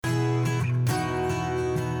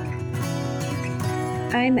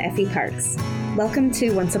I'm Effie Parks. Welcome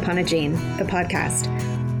to Once Upon a Gene, the podcast.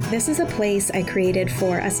 This is a place I created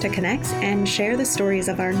for us to connect and share the stories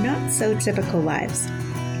of our not-so-typical lives.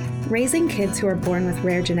 Raising kids who are born with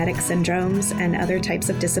rare genetic syndromes and other types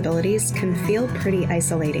of disabilities can feel pretty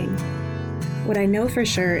isolating. What I know for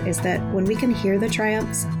sure is that when we can hear the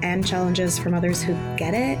triumphs and challenges from others who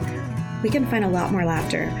get it, we can find a lot more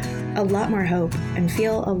laughter, a lot more hope, and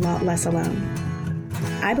feel a lot less alone.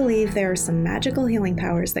 I believe there are some magical healing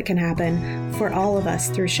powers that can happen for all of us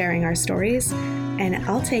through sharing our stories, and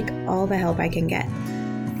I'll take all the help I can get.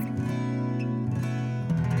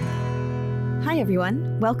 Hi,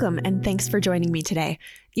 everyone. Welcome, and thanks for joining me today.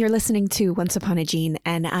 You're listening to Once Upon a Gene,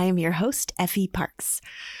 and I am your host, Effie Parks.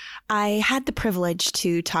 I had the privilege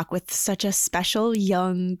to talk with such a special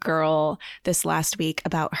young girl this last week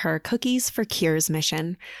about her Cookies for Cures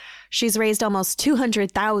mission. She's raised almost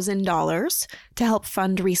 $200,000 to help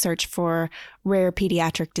fund research for rare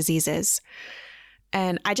pediatric diseases.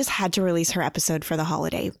 And I just had to release her episode for the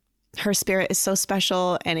holiday. Her spirit is so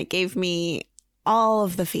special, and it gave me all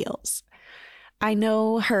of the feels. I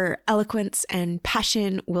know her eloquence and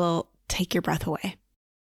passion will take your breath away.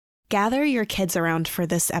 Gather your kids around for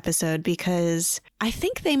this episode because I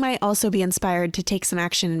think they might also be inspired to take some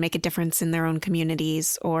action and make a difference in their own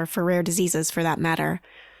communities, or for rare diseases for that matter.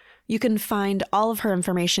 You can find all of her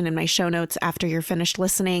information in my show notes after you're finished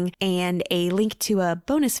listening, and a link to a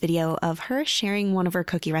bonus video of her sharing one of her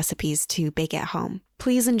cookie recipes to bake at home.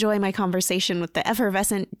 Please enjoy my conversation with the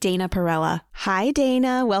effervescent Dana Perella. Hi,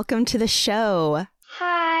 Dana. Welcome to the show.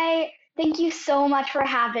 Hi. Thank you so much for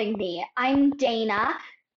having me. I'm Dana.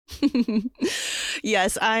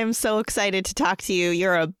 Yes, I'm so excited to talk to you.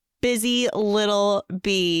 You're a busy little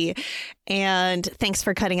bee, and thanks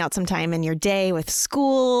for cutting out some time in your day with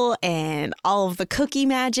school and all of the cookie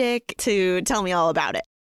magic to tell me all about it.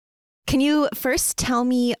 Can you first tell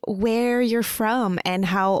me where you're from and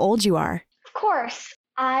how old you are? Of course.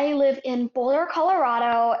 I live in Boulder,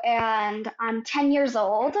 Colorado, and I'm 10 years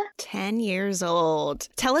old. 10 years old.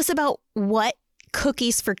 Tell us about what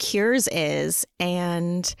Cookies for Cures is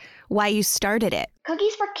and why you started it.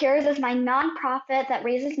 Cookies for Cures is my nonprofit that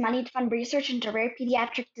raises money to fund research into rare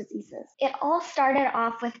pediatric diseases. It all started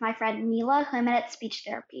off with my friend Mila, who had speech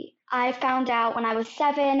therapy. I found out when I was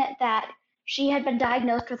 7 that she had been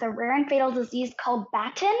diagnosed with a rare and fatal disease called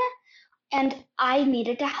Batten, and I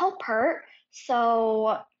needed to help her.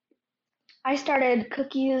 So I started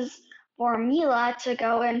Cookies for Mila to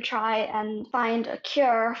go and try and find a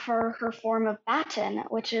cure for her form of Batten,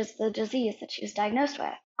 which is the disease that she was diagnosed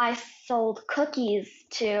with. I sold cookies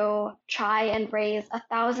to try and raise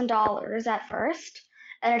 $1,000 at first,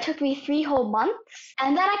 and it took me 3 whole months.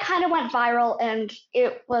 And then I kind of went viral, and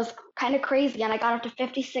it was kind of crazy, and I got up to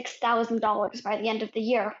 $56,000 by the end of the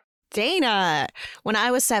year. Dana, when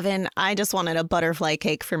I was 7, I just wanted a butterfly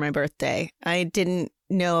cake for my birthday. I didn't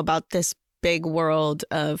know about this big world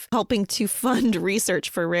of helping to fund research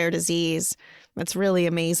for rare disease. That's really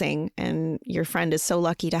amazing. And your friend is so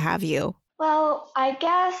lucky to have you. Well, I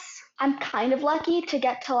guess I'm kind of lucky to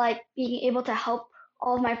get to being able to help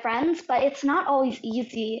all of my friends, but it's not always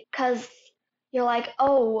easy because you're like,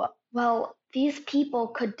 oh, well, these people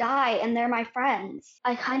could die and they're my friends.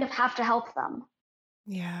 I kind of have to help them.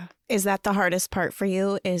 Yeah. Is that the hardest part for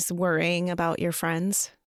you, is worrying about your friends?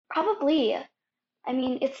 Probably. I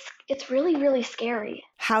mean, it's really, really scary.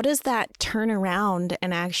 How does that turn around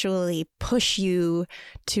and actually push you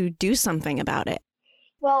to do something about it?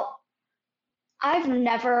 Well, I've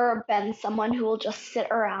never been someone who will just sit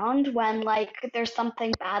around when there's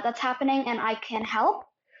something bad that's happening and I can help.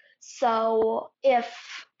 So if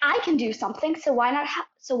I can do something, so why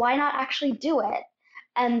not actually do it?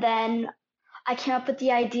 And then I came up with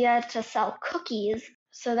the idea to sell cookies.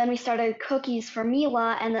 So then we started Cookies for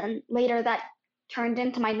Mila, and then later that turned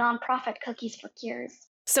into my nonprofit, Cookies for Cures.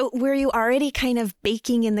 So were you already kind of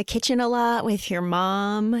baking in the kitchen a lot with your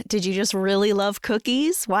mom? Did you just really love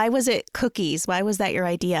cookies? Why was it cookies? Why was that your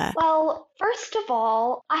idea? Well, first of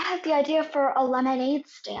all, I had the idea for a lemonade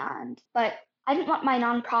stand, but I didn't want my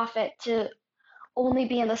nonprofit to only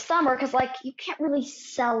be in the summer because, you can't really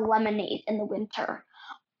sell lemonade in the winter.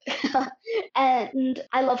 And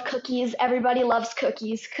I love cookies. Everybody loves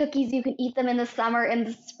cookies. Cookies, you can eat them in the summer, in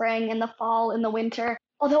the spring, in the fall, in the winter.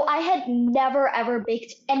 Although I had never ever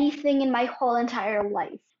baked anything in my whole entire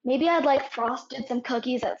life. Maybe I'd frosted some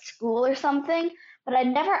cookies at school or something, but I'd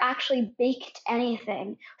never actually baked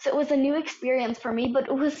anything. So it was a new experience for me, but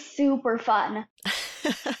it was super fun.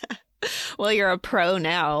 Well, you're a pro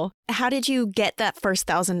now. How did you get that first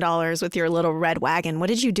 $1,000 with your little red wagon? What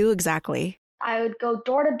did you do exactly? I would go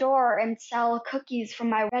door to door and sell cookies from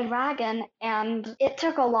my red wagon, and it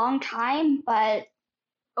took a long time, but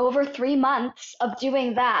over 3 months of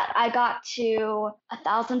doing that, I got to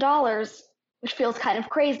 $1,000, which feels kind of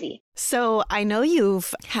crazy. So I know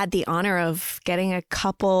you've had the honor of getting a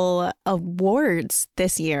couple awards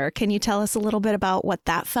this year. Can you tell us a little bit about what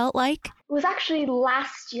that felt like? It was actually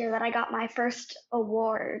last year that I got my first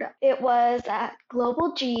award. It was at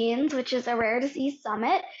Global Genes, which is a rare disease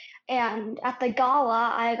summit. And at the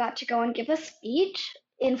gala, I got to go and give a speech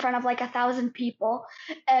in front of like 1,000 people.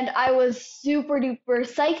 And I was super duper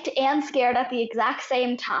psyched and scared at the exact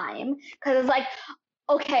same time. Because it's like,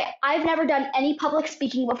 okay, I've never done any public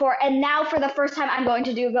speaking before. And now for the first time, I'm going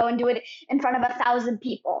to go and do it in front of 1,000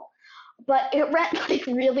 people. But it went like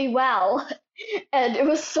really well. And it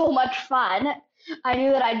was so much fun. I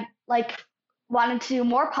knew that I wanted to do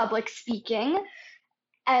more public speaking.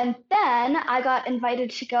 And then I got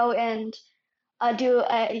invited to go and do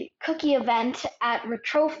a cookie event at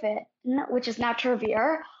Retrofit, which is now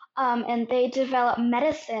Travere, and they develop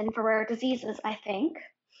medicine for rare diseases, I think.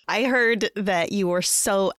 I heard that you were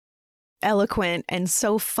so eloquent and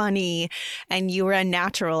so funny, and you were a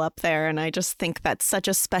natural up there. And I just think that's such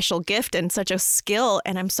a special gift and such a skill.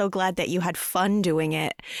 And I'm so glad that you had fun doing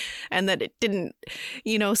it and that it didn't,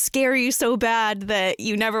 scare you so bad that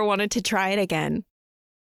you never wanted to try it again.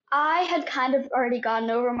 I had kind of already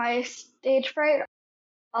gotten over my stage fright,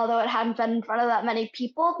 although it hadn't been in front of that many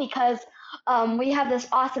people, because we have this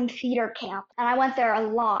awesome theater camp, and I went there a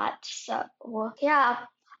lot. So, yeah,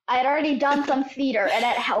 I had already done some theater, and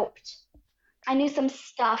it helped. I knew some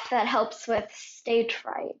stuff that helps with stage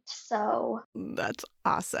fright, so. That's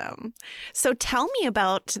awesome. So tell me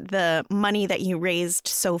about the money that you raised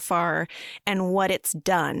so far and what it's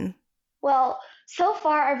done. Well, so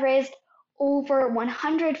far I've raised over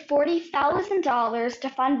 $140,000 to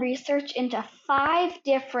fund research into 5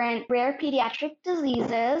 different rare pediatric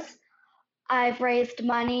diseases. I've raised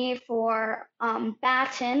money for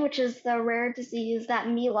Batten, which is the rare disease that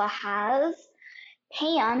Mila has,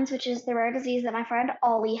 PANS, which is the rare disease that my friend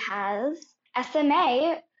Ollie has,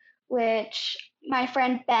 SMA, which my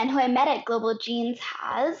friend Ben, who I met at Global Genes,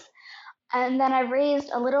 has, and then I've raised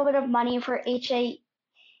a little bit of money for HAEE.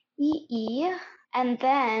 And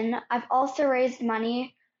then I've also raised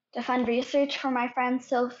money to fund research for my friend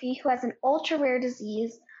Sophie, who has an ultra rare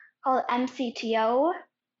disease called MCTO.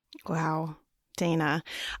 Wow. Dana,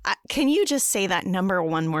 can you just say that number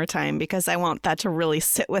one more time? Because I want that to really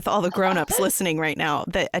sit with all the grown-ups listening right now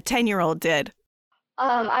that a 10-year-old did.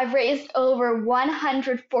 I've raised over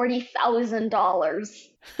 $140,000.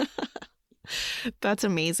 That's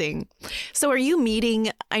amazing. So are you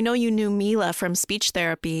meeting, I know you knew Mila from speech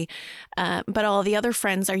therapy, but all the other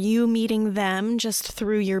friends, are you meeting them just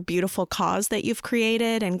through your beautiful cause that you've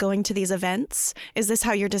created and going to these events? Is this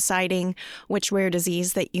how you're deciding which rare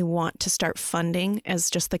disease that you want to start funding as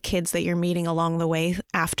just the kids that you're meeting along the way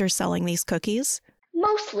after selling these cookies?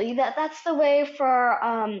 Mostly. That's the way for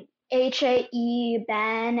HAE,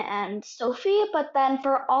 Ben, and Sophie. But then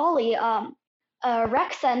for Ollie,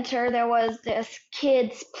 rec center, there was this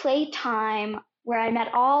kids' playtime where I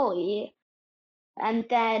met Ollie, and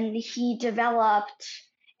then he developed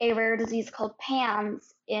a rare disease called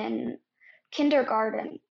PANS in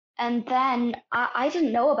kindergarten. And then I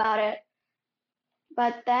didn't know about it,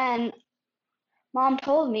 but then Mom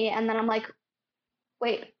told me, and then I'm like,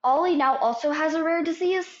 wait, Ollie now also has a rare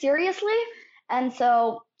disease? Seriously? And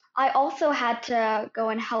so I also had to go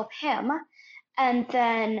and help him, and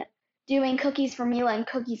then doing cookies for Mila and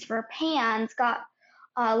cookies for PANS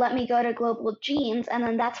let me go to Global Genes, and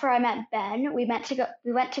then that's where I met Ben. We went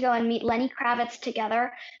to go and meet Lenny Kravitz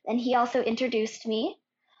together, and he also introduced me.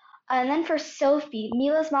 And then for Sophie,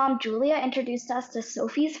 Mila's mom Julia introduced us to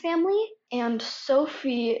Sophie's family, and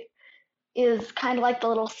Sophie is kind of like the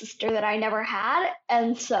little sister that I never had,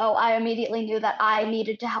 and so I immediately knew that I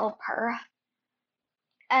needed to help her.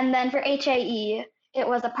 And then for HAE, it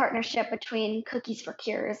was a partnership between Cookies for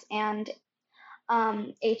Cures and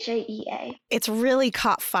HAEA. It's really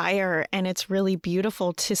caught fire, and it's really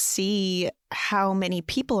beautiful to see how many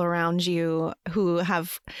people around you who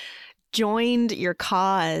have joined your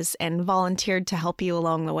cause and volunteered to help you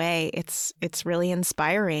along the way. It's really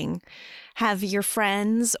inspiring. Have your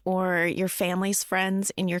friends or your family's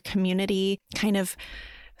friends in your community kind of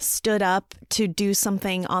stood up to do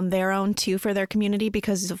something on their own too for their community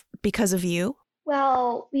because of you?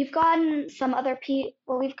 Well, we've gotten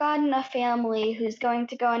we've gotten a family who's going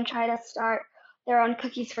to go and try to start their own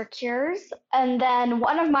Cookies for Cures. And then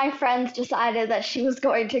one of my friends decided that she was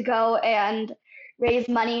going to go and raise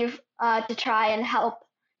money to try and help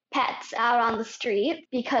pets out on the street,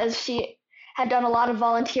 because she had done a lot of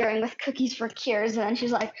volunteering with Cookies for Cures, and then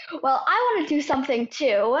she's like, well, I want to do something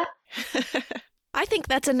too. I think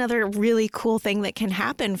that's another really cool thing that can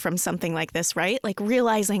happen from something like this, right? Like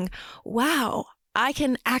realizing, wow, I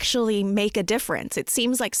can actually make a difference. It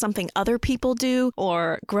seems like something other people do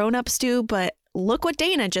or grown-ups do, but look what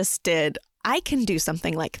Dana just did. I can do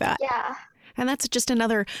something like that. Yeah. And that's just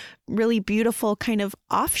another really beautiful kind of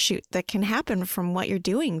offshoot that can happen from what you're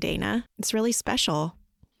doing, Dana. It's really special.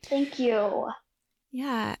 Thank you.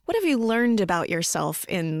 Yeah. What have you learned about yourself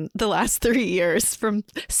in the last 3 years from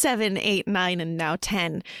 7, 8, 9, and now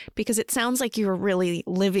 10? Because it sounds like you're really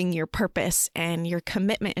living your purpose and your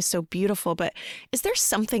commitment is so beautiful. But is there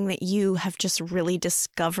something that you have just really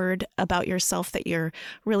discovered about yourself that you're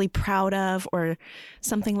really proud of or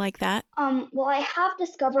something like that? Well, I have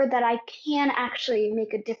discovered that I can actually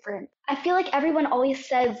make a difference. I feel like everyone always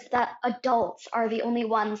says that adults are the only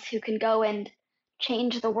ones who can go and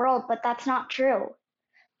change the world, but that's not true.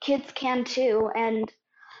 Kids can too. And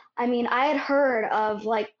I mean, I had heard of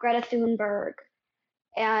like Greta Thunberg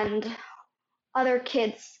and other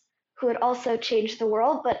kids who had also changed the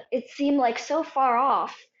world, but it seemed like so far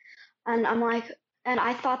off. And I'm like, and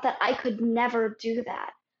I thought that I could never do that.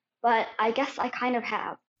 But I guess I kind of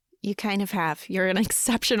have. You kind of have. You're an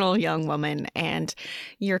exceptional young woman, and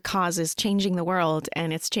your cause is changing the world,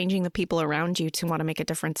 and it's changing the people around you to want to make a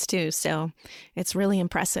difference too. So it's really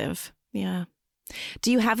impressive. Yeah.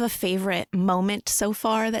 Do you have a favorite moment so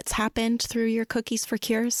far that's happened through your Cookies for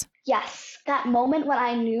Cures? Yes, that moment when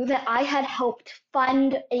I knew that I had helped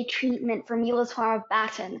fund a treatment for Mila's form of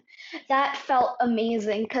Batten. That felt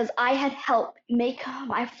amazing because I had helped make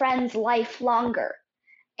my friend's life longer.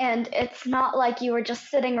 And it's not like you were just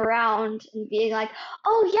sitting around and being like,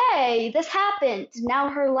 oh, yay, this happened. Now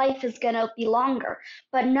her life is going to be longer.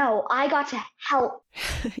 But no, I got to help.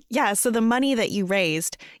 Yeah, so the money that you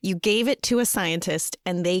raised, you gave it to a scientist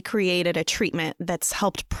and they created a treatment that's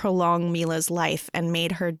helped prolong Mila's life and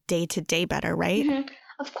made her day-to-day better, right? Mm-hmm.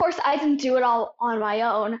 Of course, I didn't do it all on my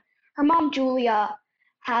own. Her mom, Julia,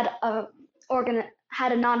 had a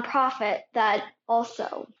nonprofit that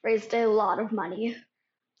also raised a lot of money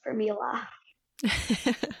for Mila.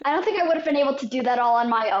 I don't think I would have been able to do that all on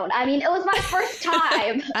my own. I mean, it was my first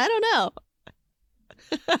time. I don't know.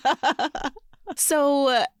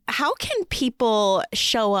 So how can people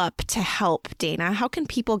show up to help, Dana? How can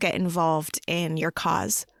people get involved in your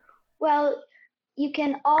cause? Well, you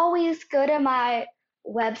can always go to my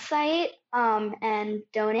website and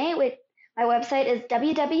donate. My website is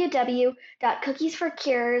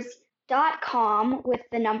www.cookiesforcures.com with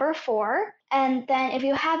the number 4. And then if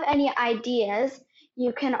you have any ideas,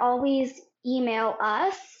 you can always email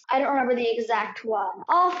us. I don't remember the exact one.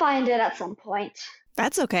 I'll find it at some point.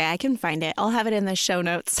 That's okay. I can find it. I'll have it in the show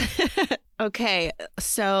notes. Okay.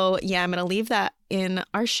 So yeah, I'm going to leave that in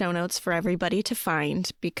our show notes for everybody to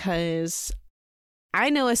find because I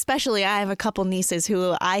know especially I have a couple nieces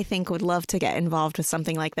who I think would love to get involved with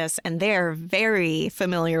something like this. And they're very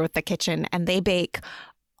familiar with the kitchen and they bake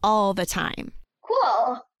all the time.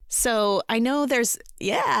 Cool. So I know there's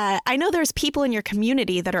people in your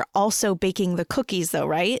community that are also baking the cookies though,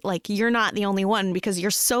 right? Like you're not the only one because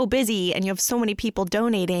you're so busy and you have so many people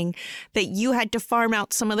donating that you had to farm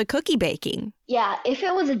out some of the cookie baking. Yeah, if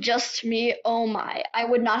it was just me, oh my, I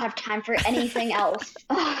would not have time for anything else.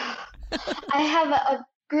 I have a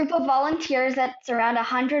group of volunteers that's around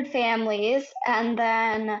 100 families, and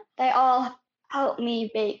then they all help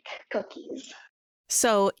me bake cookies.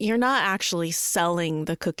 So you're not actually selling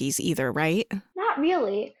the cookies either, right? Not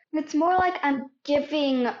really. It's more like I'm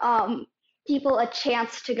giving people a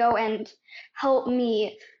chance to go and help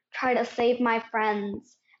me try to save my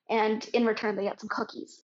friends, and in return they get some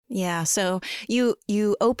cookies. Yeah, so you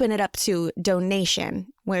open it up to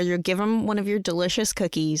donation where you give them one of your delicious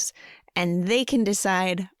cookies and they can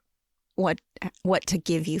decide what to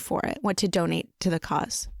give you for it, what to donate to the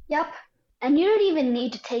cause. Yep. And you don't even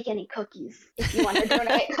need to take any cookies if you want to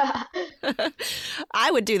donate. I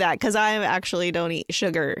would do that because I actually don't eat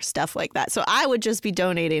sugar, stuff like that. So I would just be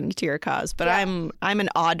donating to your cause. But yeah. I'm an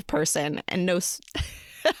odd person and no.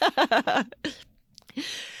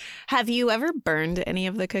 Have you ever burned any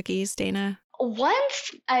of the cookies, Dana?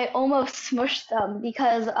 Once I almost smushed them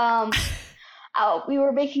because we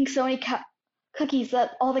were baking so many cookies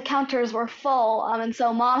that all the counters were full, and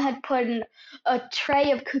so Mom had put a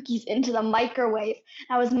tray of cookies into the microwave.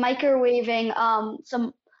 I was microwaving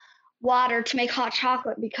some water to make hot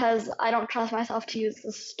chocolate because I don't trust myself to use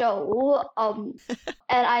the stove, and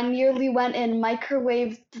I nearly went and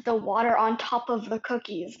microwaved the water on top of the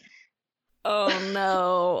cookies. Oh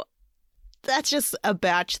no. That's just a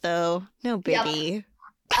batch though. No biggie. Yep.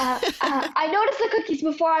 I noticed the cookies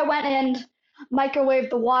before I went and microwaved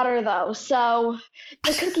the water, though, so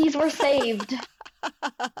the cookies were saved.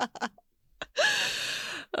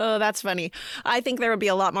 Oh, that's funny. I think there would be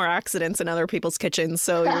a lot more accidents in other people's kitchens,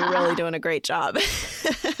 so you're really doing a great job.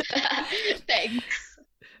 Thanks.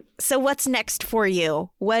 So what's next for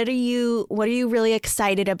you? What are you really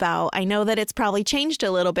excited about? I know that it's probably changed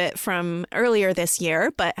a little bit from earlier this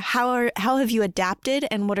year, but how have you adapted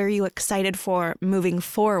and what are you excited for moving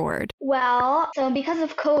forward? Well, so because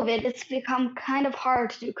of COVID, it's become kind of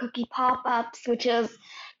hard to do cookie pop-ups, which is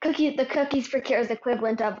the Cookies for Cures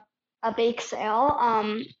equivalent of a bake sale.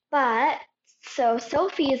 But so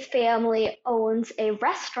Sophie's family owns a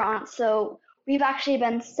restaurant, so we've actually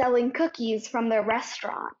been selling cookies from their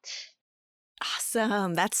restaurant.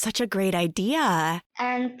 Awesome. That's such a great idea.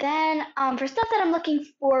 And then for stuff that I'm looking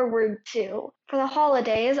forward to, for the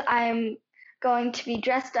holidays, I'm going to be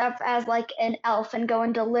dressed up as like an elf and go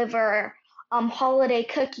and deliver holiday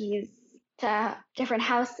cookies to different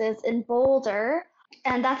houses in Boulder.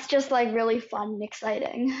 And that's just like really fun and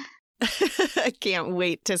exciting. I can't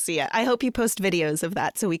wait to see it. I hope you post videos of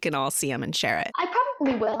that so we can all see them and share it. I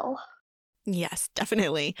probably will. Yes,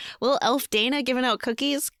 definitely. Little elf Dana giving out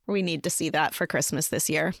cookies. We need to see that for Christmas this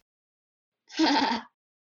year.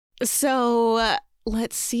 So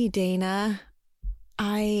let's see, Dana.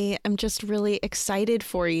 I am just really excited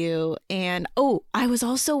for you. And I was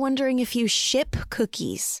also wondering if you ship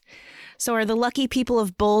cookies. So are the lucky people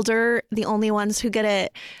of Boulder the only ones who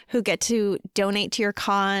get to donate to your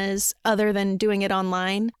cause other than doing it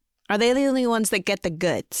online? Are they the only ones that get the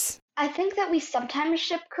goods? I think that we sometimes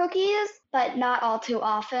ship cookies, but not all too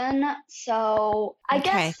often. So I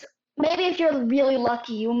guess maybe if you're really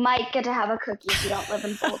lucky, you might get to have a cookie if you don't live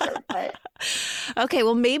in Boulder. But okay,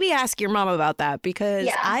 well, maybe ask your mom about that because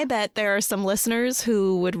I bet there are some listeners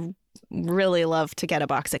who would really love to get a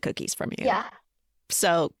box of cookies from you. Yeah.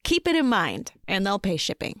 So keep it in mind and they'll pay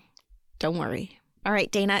shipping. Don't worry. All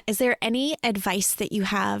right, Dana, is there any advice that you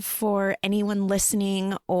have for anyone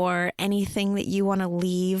listening or anything that you want to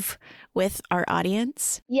leave with our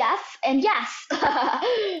audience? Yes, and yes.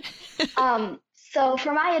 So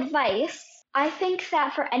for my advice, I think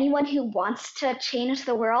that for anyone who wants to change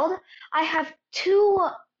the world, I have two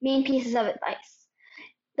main pieces of advice.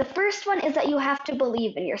 The first one is that you have to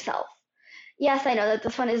believe in yourself. Yes, I know that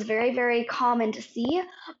this one is very, very common to see,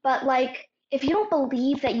 but like if you don't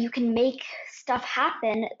believe that you can make stuff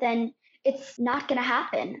happen, then it's not going to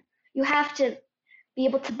happen. You have to be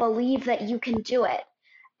able to believe that you can do it.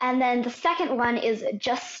 And then the second one is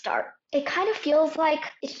just start. It kind of feels like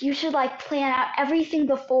you should like plan out everything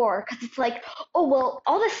before because it's like, oh, well,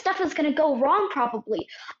 all this stuff is going to go wrong probably.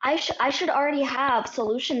 I should already have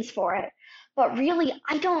solutions for it. But really,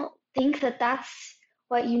 I don't think that that's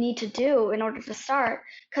what you need to do in order to start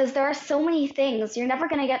because there are so many things. You're never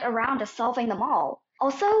going to get around to solving them all.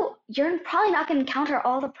 Also, you're probably not going to encounter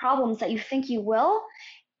all the problems that you think you will,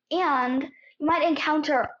 and you might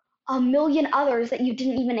encounter a million others that you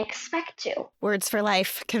didn't even expect to. Words for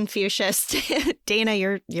life, Confucius. Dana,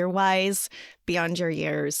 you're wise beyond your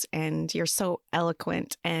years, and you're so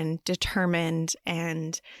eloquent and determined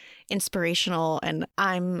and inspirational, and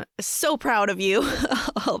I'm so proud of you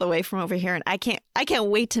all the way from over here, and I can't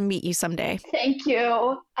wait to meet you someday. Thank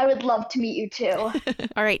you. I would love to meet you too.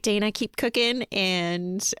 All right, Dana, keep cooking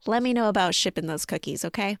and let me know about shipping those cookies,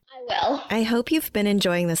 okay? I will. I hope you've been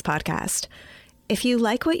enjoying this podcast. If you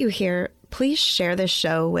like what you hear, please share this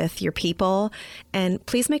show with your people, and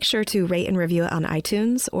please make sure to rate and review it on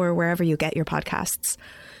iTunes or wherever you get your podcasts.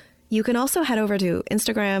 You can also head over to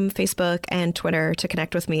Instagram, Facebook, and Twitter to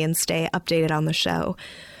connect with me and stay updated on the show.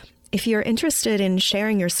 If you're interested in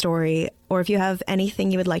sharing your story, or if you have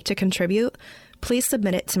anything you would like to contribute, please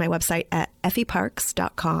submit it to my website at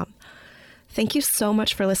effieparks.com. Thank you so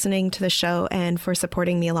much for listening to the show and for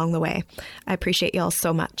supporting me along the way. I appreciate y'all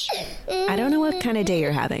so much. I don't know what kind of day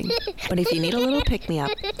you're having, but if you need a little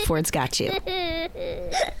pick-me-up, Ford's got you.